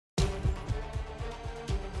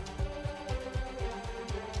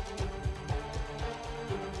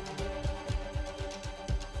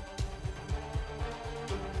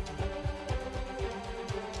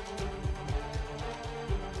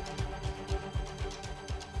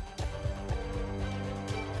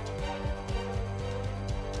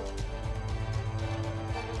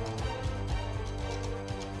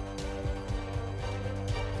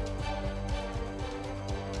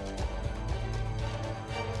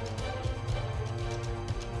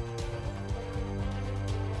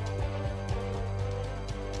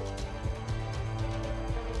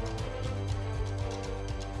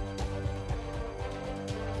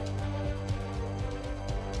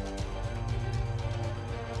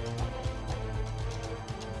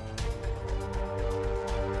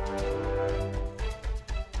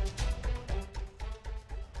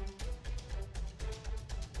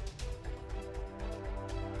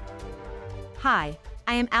Hi,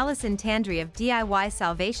 I am Allison Tandry of DIY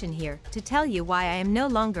Salvation here to tell you why I am no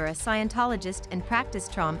longer a Scientologist and practice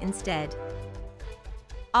TROM instead.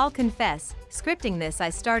 I'll confess, scripting this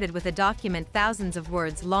I started with a document thousands of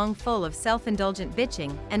words long full of self-indulgent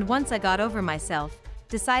bitching, and once I got over myself,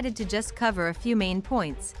 decided to just cover a few main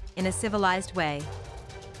points, in a civilized way.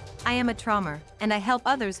 I am a TROMer, and I help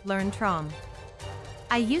others learn TROM.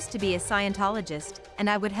 I used to be a Scientologist,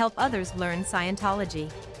 and I would help others learn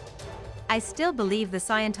Scientology. I still believe the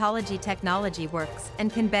Scientology technology works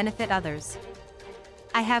and can benefit others.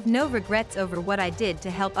 I have no regrets over what I did to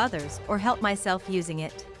help others or help myself using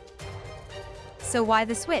it. So why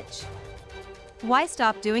the switch? Why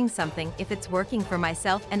stop doing something if it's working for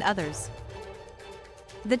myself and others?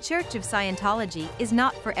 The Church of Scientology is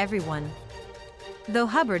not for everyone. Though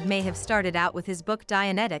Hubbard may have started out with his book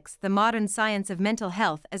Dianetics, the Modern Science of Mental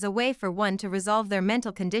Health, as a way for one to resolve their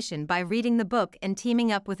mental condition by reading the book and teaming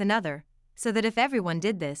up with another, so that if everyone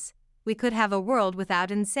did this, we could have a world without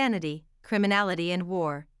insanity, criminality and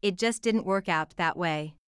war, it just didn't work out that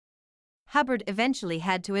way. Hubbard eventually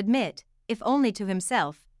had to admit, if only to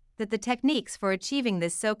himself, that the techniques for achieving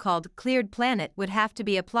this so-called cleared planet would have to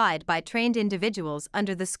be applied by trained individuals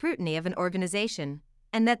under the scrutiny of an organization,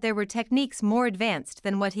 and that there were techniques more advanced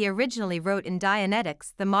than what he originally wrote in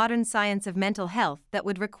Dianetics, the Modern Science of Mental Health, that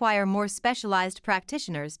would require more specialized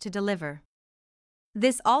practitioners to deliver.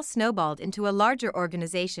 This all snowballed into a larger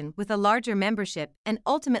organization with a larger membership and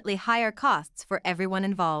ultimately higher costs for everyone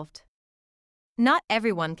involved. Not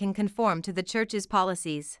everyone can conform to the church's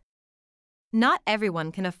policies. Not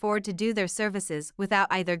everyone can afford to do their services without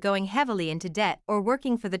either going heavily into debt or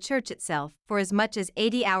working for the church itself for as much as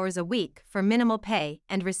 80 hours a week for minimal pay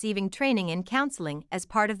and receiving training and counseling as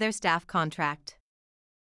part of their staff contract.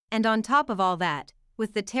 And on top of all that,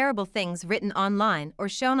 with the terrible things written online or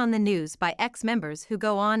shown on the news by ex-members who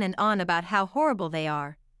go on and on about how horrible they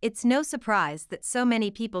are, it's no surprise that so many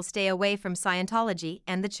people stay away from Scientology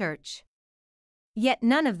and the church. Yet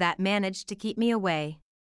none of that managed to keep me away.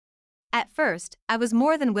 At first, I was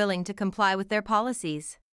more than willing to comply with their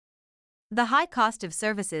policies. The high cost of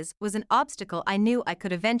services was an obstacle I knew I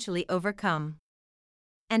could eventually overcome.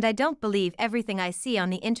 And I don't believe everything I see on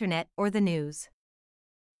the internet or the news.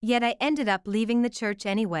 Yet I ended up leaving the church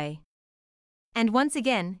anyway. And once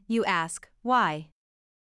again, you ask, why?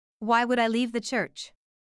 Why would I leave the church?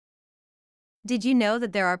 Did you know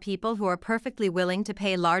that there are people who are perfectly willing to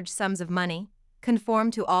pay large sums of money, conform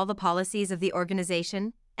to all the policies of the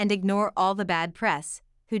organization, and ignore all the bad press,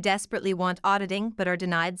 who desperately want auditing but are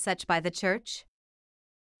denied such by the church?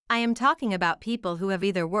 I am talking about people who have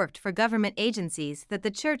either worked for government agencies that the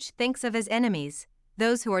church thinks of as enemies,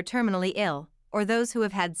 those who are terminally ill, or those who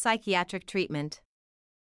have had psychiatric treatment.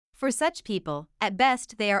 For such people, at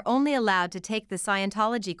best they are only allowed to take the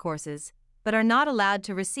Scientology courses, but are not allowed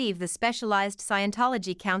to receive the specialized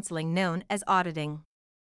Scientology counseling known as auditing.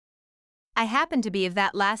 I happen to be of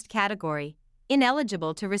that last category,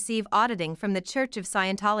 ineligible to receive auditing from the Church of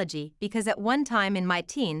Scientology because at one time in my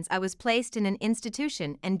teens I was placed in an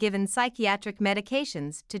institution and given psychiatric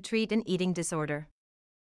medications to treat an eating disorder.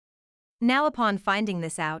 Now upon finding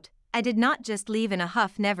this out, I did not just leave in a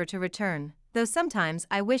huff never to return, though sometimes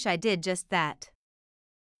I wish I did just that.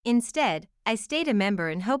 Instead, I stayed a member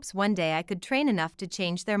in hopes one day I could train enough to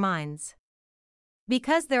change their minds.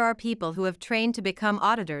 Because there are people who have trained to become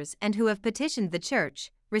auditors and who have petitioned the church,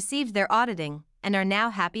 received their auditing, and are now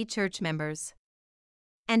happy church members.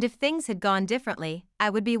 And if things had gone differently, I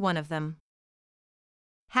would be one of them.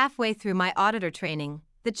 Halfway through my auditor training,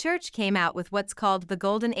 the church came out with what's called the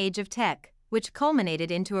Golden Age of Tech, which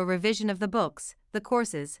culminated into a revision of the books, the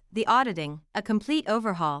courses, the auditing, a complete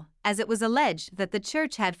overhaul, as it was alleged that the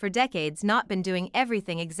church had for decades not been doing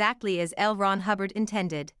everything exactly as L. Ron Hubbard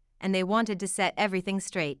intended, and they wanted to set everything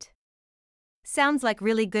straight. Sounds like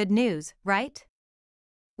really good news, right?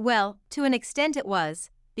 Well, to an extent it was,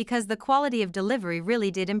 because the quality of delivery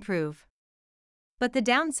really did improve. But the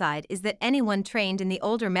downside is that anyone trained in the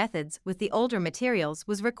older methods with the older materials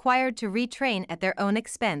was required to retrain at their own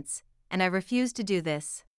expense, and I refuse to do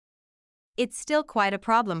this. It's still quite a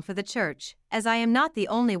problem for the church, as I am not the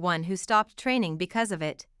only one who stopped training because of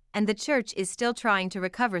it, and the church is still trying to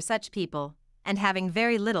recover such people, and having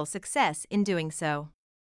very little success in doing so.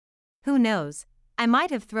 Who knows, I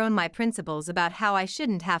might have thrown my principles about how I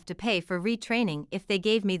shouldn't have to pay for retraining if they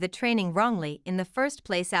gave me the training wrongly in the first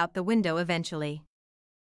place out the window eventually.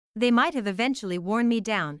 They might have eventually worn me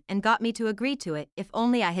down and got me to agree to it if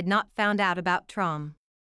only I had not found out about TROM.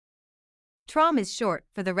 TROM is short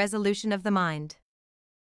for the resolution of the mind.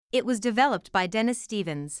 It was developed by Dennis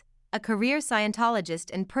Stevens, a career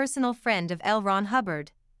Scientologist and personal friend of L. Ron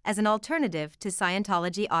Hubbard, as an alternative to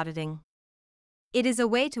Scientology auditing. It is a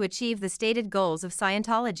way to achieve the stated goals of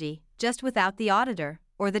Scientology, just without the auditor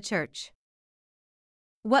or the church.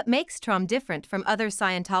 What makes TROM different from other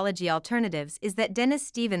Scientology alternatives is that Dennis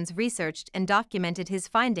Stevens researched and documented his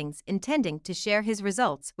findings, intending to share his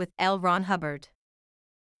results with L. Ron Hubbard.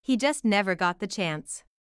 He just never got the chance.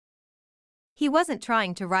 He wasn't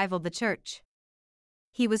trying to rival the church.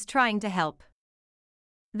 He was trying to help.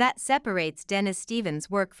 That separates Dennis Stevens'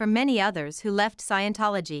 work from many others who left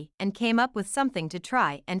Scientology and came up with something to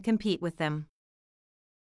try and compete with them.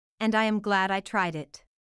 And I am glad I tried it.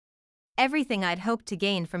 Everything I'd hoped to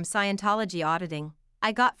gain from Scientology auditing,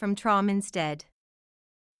 I got from TROM instead.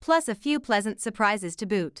 Plus a few pleasant surprises to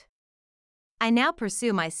boot. I now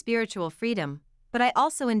pursue my spiritual freedom, but I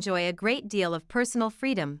also enjoy a great deal of personal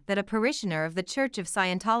freedom that a parishioner of the Church of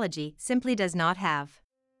Scientology simply does not have.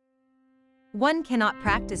 One cannot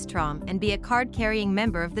practice TROM and be a card-carrying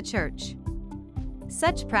member of the church.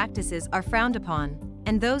 Such practices are frowned upon,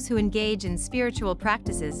 and those who engage in spiritual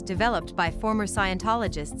practices developed by former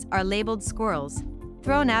Scientologists are labeled squirrels,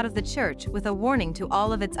 thrown out of the church with a warning to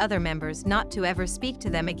all of its other members not to ever speak to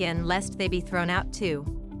them again lest they be thrown out too.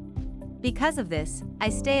 Because of this, I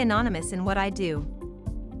stay anonymous in what I do.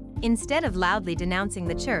 Instead of loudly denouncing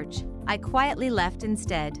the church, I quietly left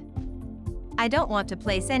instead. I don't want to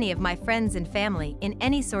place any of my friends and family in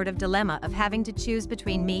any sort of dilemma of having to choose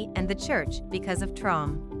between me and the church because of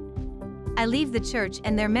TROM. I leave the church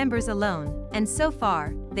and their members alone, and so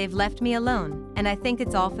far, they've left me alone, and I think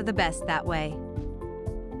it's all for the best that way.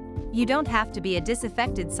 You don't have to be a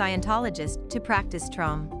disaffected Scientologist to practice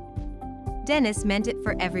TROM. Dennis meant it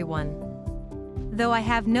for everyone. Though I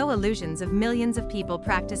have no illusions of millions of people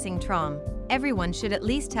practicing TROM, everyone should at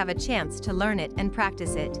least have a chance to learn it and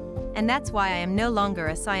practice it, and that's why I am no longer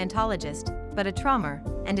a Scientologist, but a TROMer,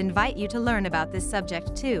 and invite you to learn about this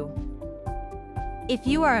subject too. If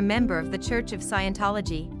you are a member of the Church of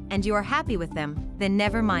Scientology, and you are happy with them, then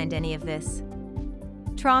never mind any of this.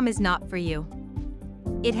 TROM is not for you.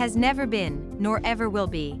 It has never been, nor ever will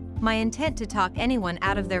be, my intent to talk anyone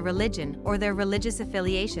out of their religion or their religious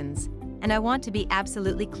affiliations, and I want to be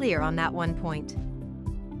absolutely clear on that one point.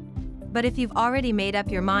 But if you've already made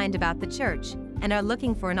up your mind about the church, and are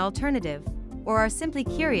looking for an alternative, or are simply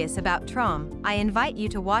curious about TROM, I invite you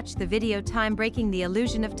to watch the video Time Breaking the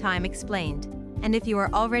Illusion of Time Explained. And if you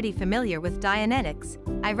are already familiar with Dianetics,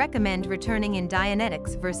 I recommend returning in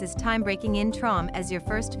Dianetics versus Time Breaking in TROM as your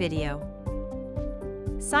first video.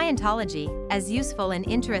 Scientology, as useful and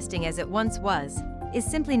interesting as it once was, is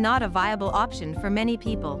simply not a viable option for many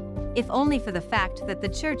people, if only for the fact that the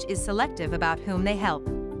church is selective about whom they help.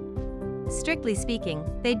 Strictly speaking,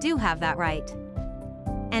 they do have that right.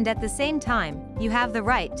 And at the same time, you have the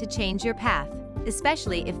right to change your path,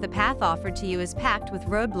 especially if the path offered to you is packed with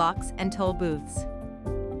roadblocks and toll booths.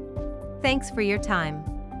 Thanks for your time.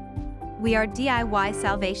 We are DIY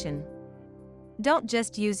Salvation. Don't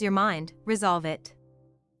just use your mind, resolve it.